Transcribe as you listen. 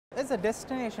as a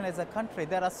destination, as a country,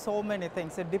 there are so many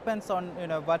things. It depends on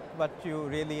what you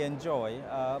really enjoy.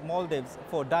 Maldives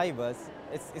for divers,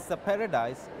 it's a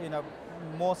paradise.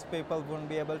 Most people wouldn't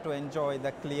be able to enjoy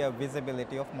the clear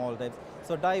visibility of Maldives.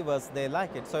 So divers, they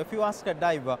like it. So if you ask a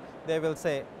diver, they will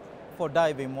say, for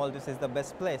diving, Maldives is the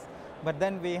best place. But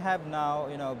then we have now,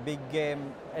 big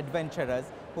game adventurers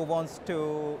who wants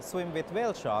to swim with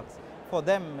whale sharks. For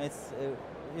them, it's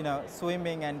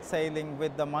swimming and sailing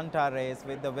with the manta rays,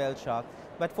 with the whale shark.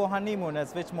 But for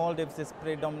honeymooners, which Maldives is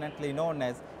predominantly known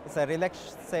as, it's a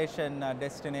relaxation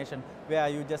destination where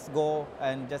you just go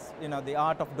and just, the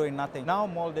art of doing nothing. Now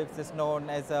Maldives is known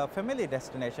as a family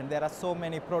destination. There are so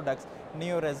many products,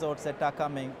 new resorts that are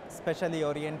coming, specially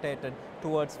orientated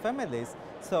towards families.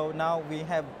 So now we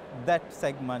have that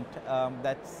segment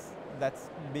that's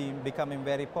becoming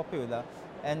very popular.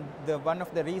 And one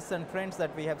of the recent trends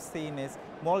that we have seen is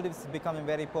Maldives is becoming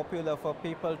very popular for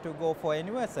people to go for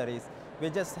anniversaries. We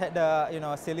just had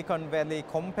a Silicon Valley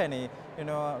company,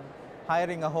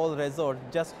 hiring a whole resort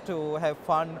just to have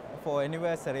fun for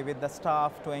anniversary with the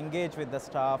staff, to engage with the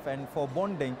staff, and for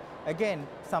bonding. Again,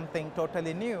 something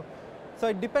totally new. So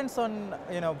it depends on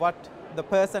what the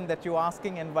person that you're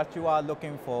asking and what you are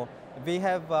looking for. We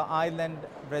have island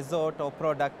resort or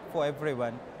product for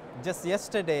everyone. Just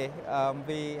yesterday,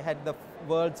 we had the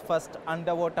world's first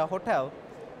underwater hotel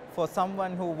for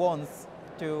someone who wants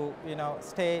to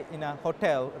stay in a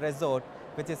hotel resort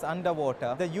which is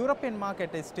underwater. The European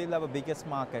market is still our biggest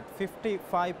market.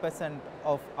 55%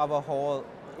 of our whole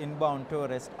inbound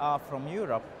tourists are from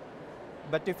Europe.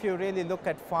 But if you really look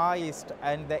at Far East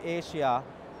and the Asia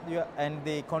and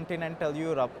the continental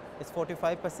Europe, it's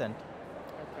 45%.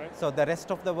 Okay. So the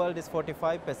rest of the world is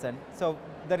 45%. So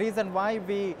the reason why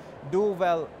we do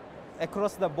well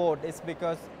across the board is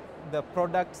because the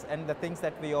products and the things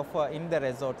that we offer in the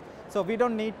resorts. So we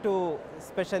don't need to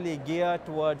specially gear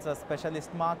towards a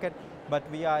specialist market, but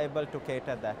we are able to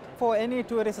cater that. For any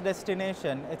tourist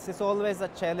destination, it's always a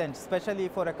challenge, especially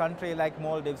for a country like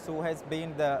Maldives, who has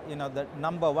been the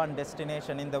 #1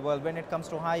 destination in the world. When it comes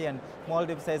to high-end,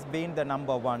 Maldives has been the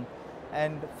 #1.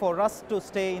 And for us to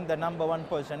stay in the #1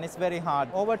 position, it's very hard.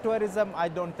 Over-tourism, I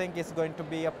don't think is going to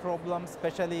be a problem,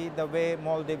 especially the way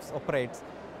Maldives operates.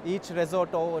 Each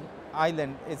resort or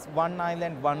island is one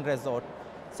island, one resort.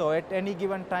 So at any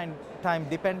given time,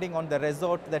 depending on the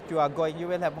resort that you are going, you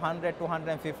will have 100 to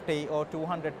 150 or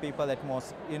 200 people at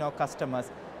most, customers.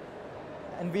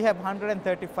 And we have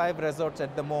 135 resorts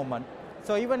at the moment.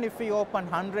 So even if we open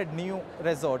 100 new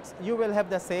resorts, you will have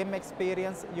the same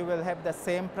experience, you will have the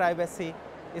same privacy.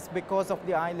 It's because of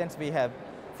the islands we have.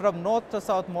 From north to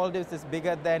south, Maldives is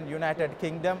bigger than United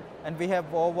Kingdom, and we have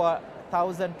over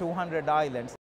 1,200 islands.